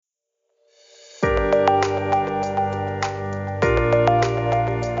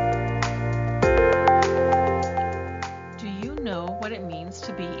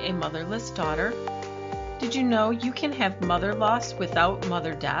motherless daughter. Did you know you can have mother loss without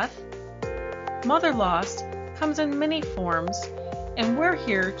mother death? Mother loss comes in many forms, and we're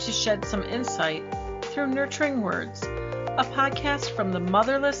here to shed some insight through Nurturing Words, a podcast from the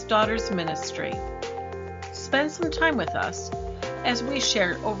Motherless Daughters Ministry. Spend some time with us as we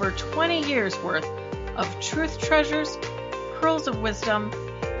share over 20 years worth of truth treasures, pearls of wisdom,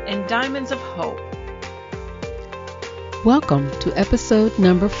 and diamonds of hope. Welcome to episode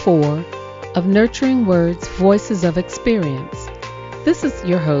number 4 of Nurturing Words, Voices of Experience. This is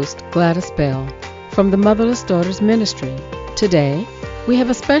your host, Gladys Bell, from the Motherless Daughters Ministry. Today, we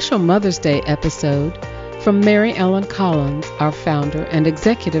have a special Mother's Day episode from Mary Ellen Collins, our founder and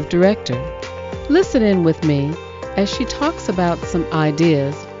executive director. Listen in with me as she talks about some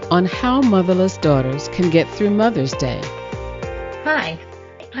ideas on how motherless daughters can get through Mother's Day. Hi,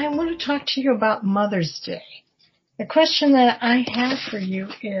 I want to talk to you about Mother's Day. The question that I have for you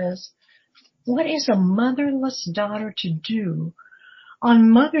is, what is a motherless daughter to do on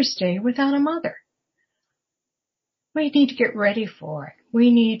Mother's Day without a mother? We need to get ready for it.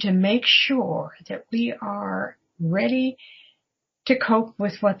 We need to make sure that we are ready to cope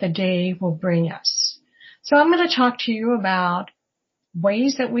with what the day will bring us. So I'm going to talk to you about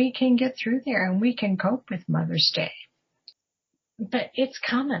ways that we can get through there and we can cope with Mother's Day. But it's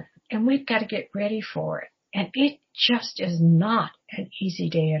coming and we've got to get ready for it. And it just is not an easy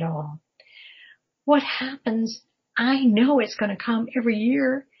day at all. What happens, I know it's going to come every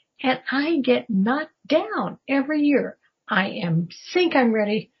year, and I get knocked down every year. I think I'm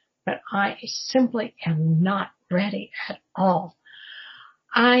ready, but I simply am not ready at all.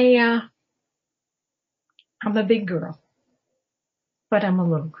 I'm a big girl, but I'm a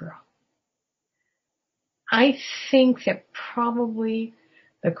little girl. I think that probably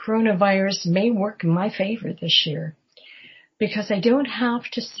the coronavirus may work in my favor this year because I don't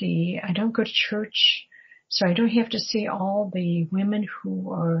go to church, so I don't have to see all the women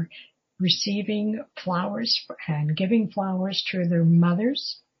who are receiving flowers and giving flowers to their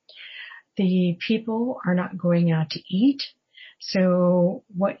mothers. The people are not going out to eat. So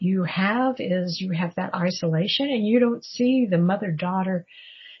what you have is you have that isolation and you don't see the mother-daughter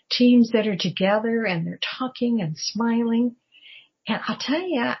teams that are together and they're talking and smiling. And I'll tell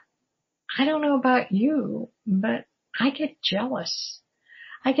you, I don't know about you, but I get jealous.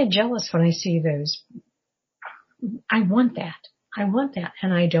 I get jealous when I see those. I want that,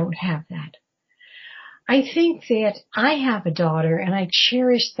 and I don't have that. I think that I have a daughter, and I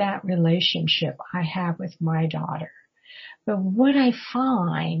cherish that relationship I have with my daughter. But what I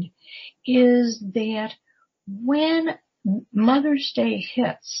find is that when Mother's Day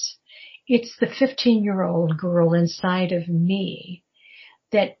hits, it's the 15-year-old girl inside of me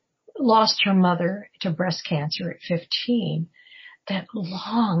that lost her mother to breast cancer at 15 that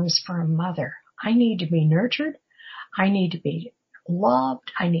longs for a mother. I need to be nurtured. I need to be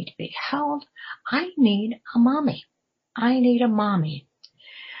loved. I need to be held. I need a mommy.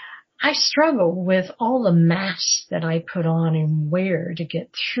 I struggle with all the masks that I put on and wear to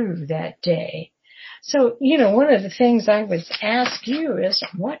get through that day. So, one of the things I would ask you is,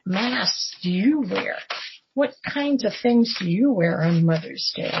 what masks do you wear? What kinds of things do you wear on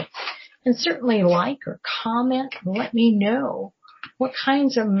Mother's Day? And certainly like or comment and let me know what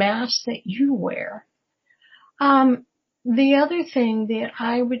kinds of masks that you wear. The other thing that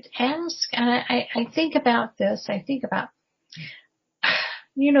I would ask, and I think about this,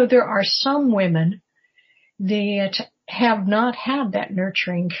 there are some women that have not had that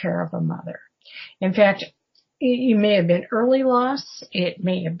nurturing care of a mother. In fact, it may have been early loss. It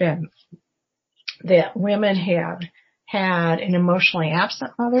may have been that women have had an emotionally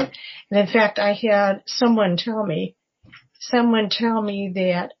absent mother. And in fact, I had someone tell me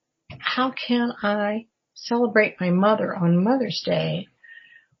that how can I celebrate my mother on Mother's Day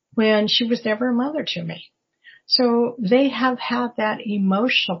when she was never a mother to me? So they have had that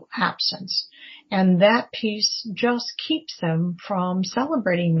emotional absence. And that piece just keeps them from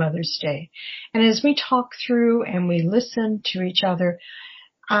celebrating Mother's Day. And as we talk through and we listen to each other,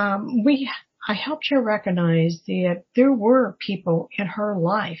 I helped her recognize that there were people in her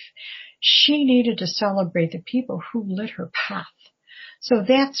life. She needed to celebrate the people who lit her path. So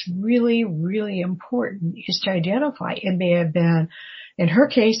that's really, really important, is to identify. It may have been, in her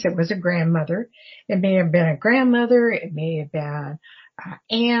case, it was a grandmother. It may have been a grandmother. It may have been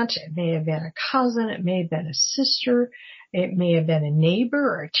aunt, it may have been a cousin, it may have been a sister, it may have been a neighbor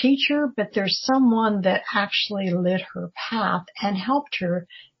or a teacher, but there's someone that actually lit her path and helped her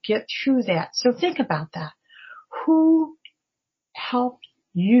get through that. So think about that. Who helped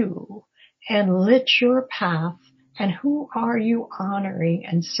you and lit your path And who are you honoring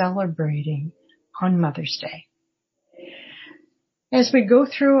and celebrating on Mother's Day? As we go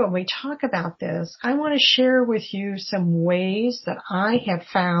through and we talk about this, I want to share with you some ways that I have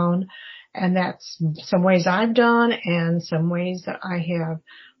found, and that's some ways I've done and some ways that I have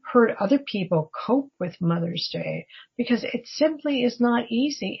heard other people cope with Mother's Day, because it simply is not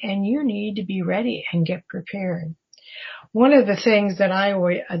easy and you need to be ready and get prepared. One of the things that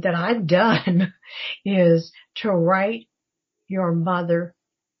I've done is to write your mother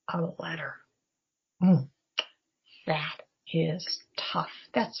a letter. That is tough.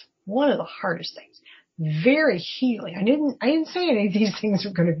 That's one of the hardest things. Very healing. I didn't say any of these things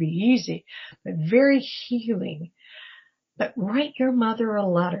were going to be easy, but very healing. But write your mother a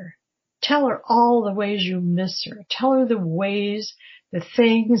letter. Tell her all the ways you miss her. Tell her the ways, the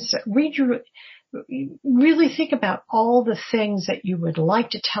things. Really think about all the things that you would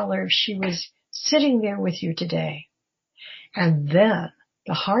like to tell her if she was sitting there with you today. And then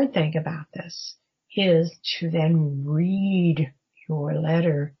the hard thing about this is to then read your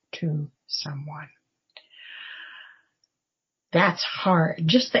letter to someone. That's hard.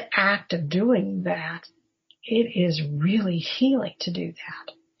 Just the act of doing that, it is really healing to do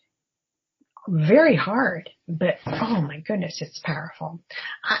that. Very hard, but oh my goodness, it's powerful.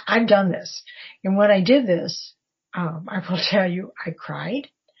 I've done this. And when I did this, I will tell you, I cried.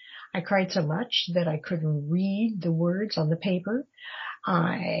 I cried so much that I couldn't read the words on the paper.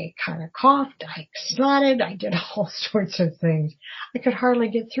 I kind of coughed, I snotted, I did all sorts of things. I could hardly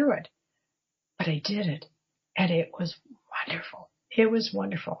get through it, but I did it, and it was wonderful. It was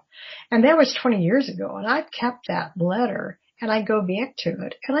wonderful. And that was 20 years ago, and I've kept that letter, and I go back to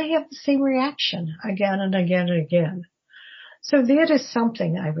it, and I have the same reaction again and again and again. So that is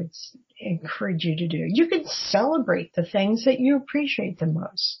something I would encourage you to do. You can celebrate the things that you appreciate the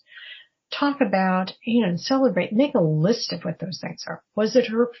most. Talk about, and celebrate, make a list of what those things are. Was it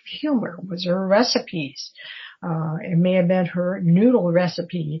her humor? Was it her recipes? It may have been her noodle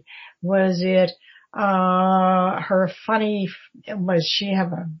recipe. Was it, her funny, she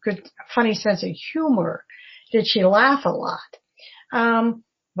have a good, funny sense of humor? Did she laugh a lot?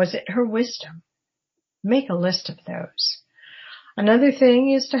 Was it her wisdom? Make a list of those. Another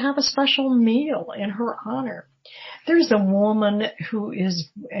thing is to have a special meal in her honor. There's a woman who is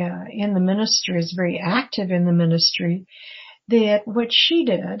in the ministry, is very active in the ministry, that what she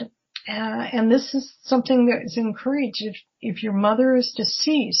did, and this is something that is encouraged if your mother is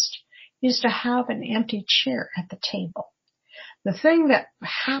deceased, is to have an empty chair at the table. The thing that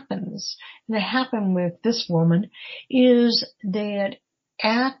happens, and it happened with this woman, is that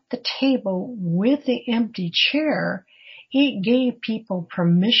at the table with the empty chair, it gave people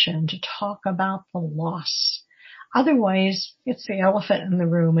permission to talk about the loss. Otherwise, it's the elephant in the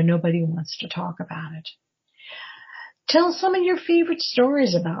room and nobody wants to talk about it. Tell some of your favorite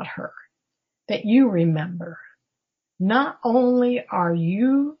stories about her that you remember. Not only are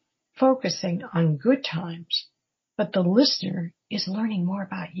you focusing on good times, but the listener is learning more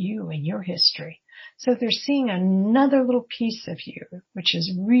about you and your history. So they're seeing another little piece of you, which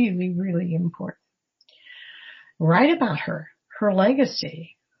is really, really important. Write about her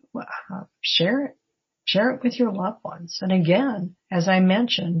legacy. Share it with your loved ones. And again, as I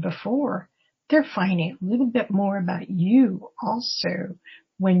mentioned before, they're finding a little bit more about you also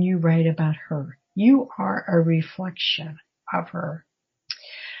when you write about her. You are a reflection of her.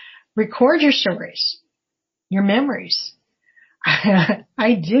 Record your stories, your memories. I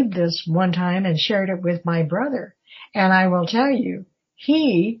did this one time and shared it with my brother. And I will tell you,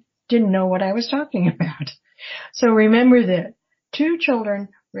 he didn't know what I was talking about. So remember that 2 children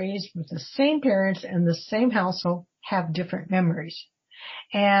raised with the same parents and the same household have different memories.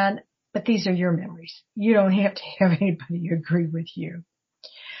 But these are your memories. You don't have to have anybody agree with you.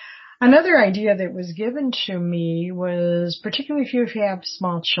 Another idea that was given to me was, particularly if you have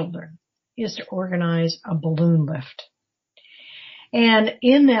small children, is to organize a balloon lift. And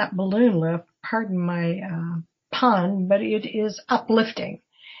in that balloon lift, pardon my pun, but it is uplifting.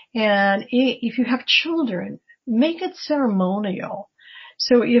 And if you have children, make it ceremonial.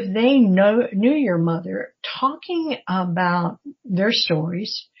 So if they knew your mother, talking about their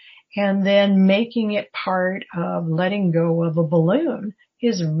stories and then making it part of letting go of a balloon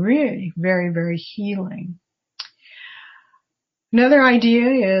is really very, very healing. Another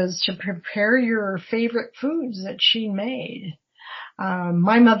idea is to prepare your favorite foods that she made.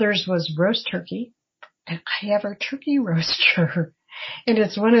 My mother's was roast turkey, and I have her turkey roaster. And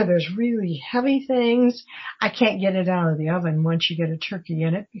it's one of those really heavy things. I can't get it out of the oven once you get a turkey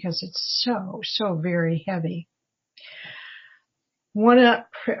in it because it's so very heavy. One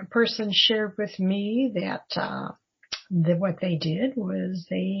person shared with me that What they did was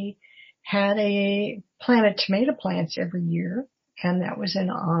they planted tomato plants every year, and that was in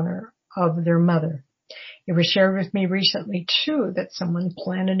honor of their mother. It was shared with me recently too that someone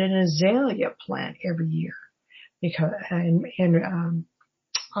planted an azalea plant every year because in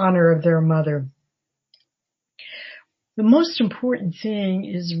honor of their mother. The most important thing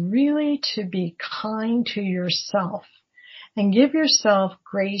is really to be kind to yourself and give yourself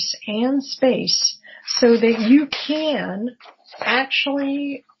grace and space so that you can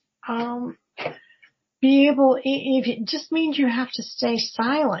actually be able, if it just means you have to stay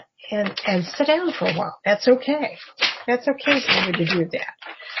silent and sit down for a while, that's okay. That's okay for you to do that.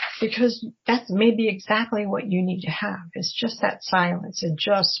 Because that's maybe exactly what you need to have. It's just that silence and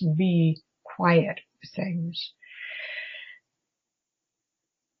just be quiet with things.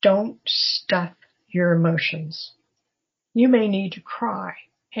 Don't stuff your emotions. You may need to cry.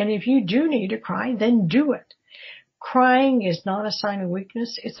 And if you do need to cry, then do it. Crying is not a sign of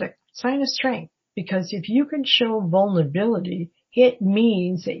weakness. It's a sign of strength. Because if you can show vulnerability, it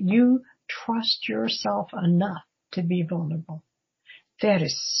means that you trust yourself enough to be vulnerable. That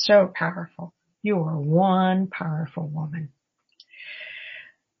is so powerful. You are one powerful woman.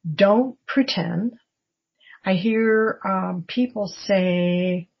 Don't pretend. I hear people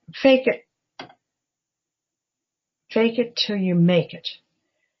say, fake it. Fake it till you make it.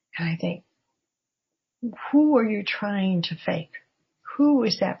 And I think, who are you trying to fake? Who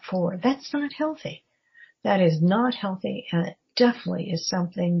is that for? That's not healthy. That is not healthy, and it definitely is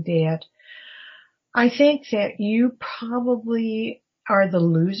something that I think that you probably are the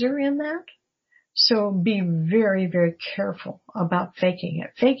loser in that. So be very, very careful about faking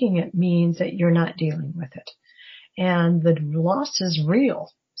it. Faking it means that you're not dealing with it. And the loss is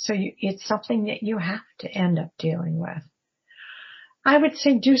real. So it's something that you have to end up dealing with. I would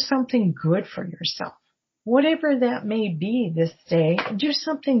say do something good for yourself. Whatever that may be this day, do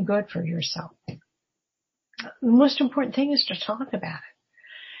something good for yourself. The most important thing is to talk about it.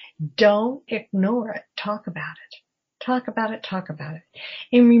 Don't ignore it. Talk about it. Talk about it. Talk about it.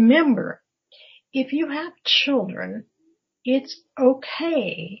 And remember, if you have children, it's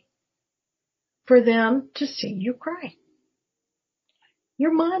okay for them to see you cry.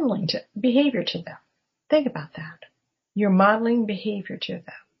 You're modeling behavior to them. Think about that. You're modeling behavior to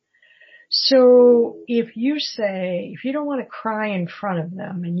them. So if you don't want to cry in front of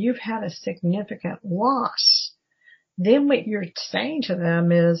them and you've had a significant loss, then what you're saying to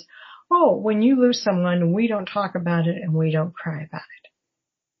them is, oh, when you lose someone, we don't talk about it and we don't cry about it.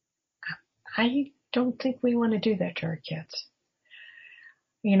 I don't think we want to do that to our kids.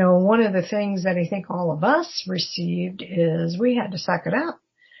 You know, one of the things that I think all of us received is we had to suck it up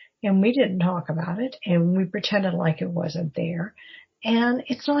and we didn't talk about it and we pretended like it wasn't there, and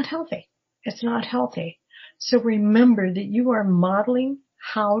it's not healthy. It's not healthy. So remember that you are modeling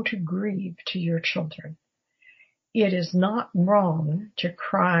how to grieve to your children. It is not wrong to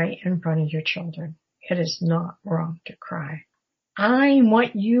cry in front of your children. It is not wrong to cry. I've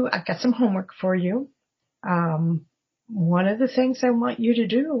got some homework for you. One of the things I want you to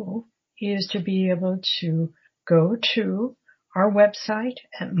do is to be able to go to our website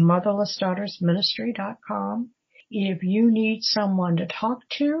at motherlessdaughtersministry.com. If you need someone to talk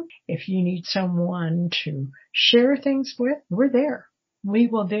to, if you need someone to share things with, we're there. We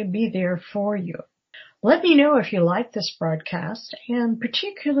will be there for you. Let me know if you like this broadcast, and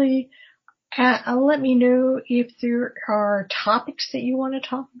particularly let me know if there are topics that you want to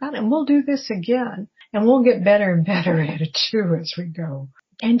talk about, and we'll do this again, and we'll get better and better at it too as we go.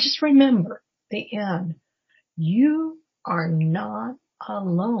 And just remember, the end, you are not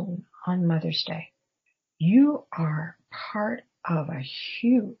alone on Mother's Day. You are part of a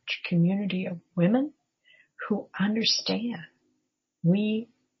huge community of women who understand. We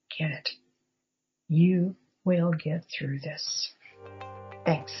get it. You will get through this.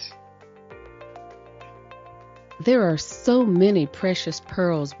 Thanks. There are so many precious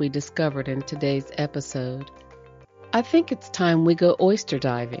pearls we discovered in today's episode. I think it's time we go oyster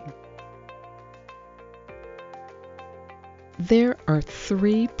diving. There are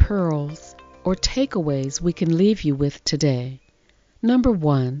 3 pearls or takeaways we can leave you with today. Number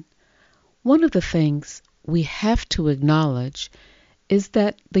 1, one of the things we have to acknowledge is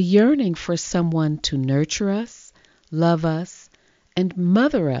that the yearning for someone to nurture us, love us, and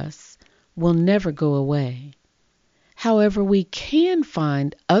mother us will never go away. However, we can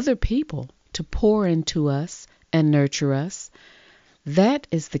find other people to pour into us and nurture us. That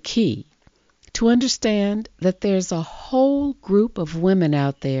is the key, to understand that there's a whole group of women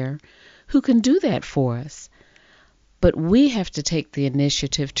out there who can do that for us. But we have to take the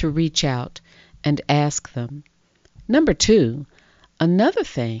initiative to reach out and ask them. Number 2, another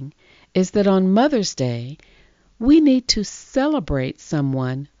thing is that on Mother's Day, we need to celebrate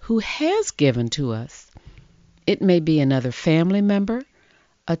someone who has given to us. It may be another family member,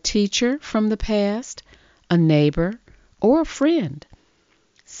 a teacher from the past, a neighbor, or a friend.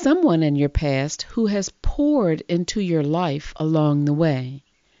 Someone in your past who has poured into your life along the way.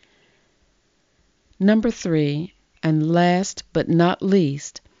 Number 3, and last but not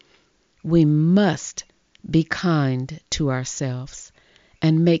least, we must be kind to ourselves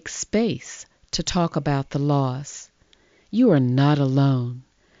and make space to talk about the loss. You are not alone.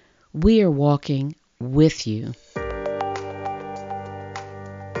 We are walking with you.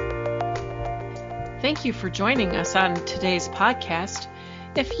 Thank you for joining us on today's podcast.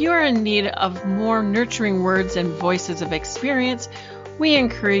 If you are in need of more nurturing words and voices of experience, we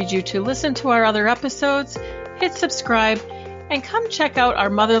encourage you to listen to our other episodes, hit subscribe, and come check out our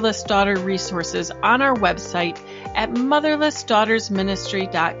Motherless Daughter resources on our website at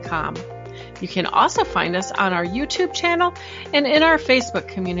motherlessdaughtersministry.com. You can also find us on our YouTube channel and in our Facebook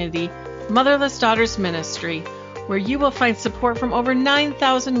community, Motherless Daughters Ministry, where you will find support from over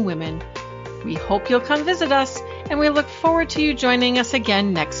 9,000 women. We hope you'll come visit us, and we look forward to you joining us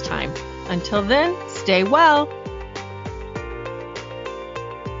again next time. Until then, stay well.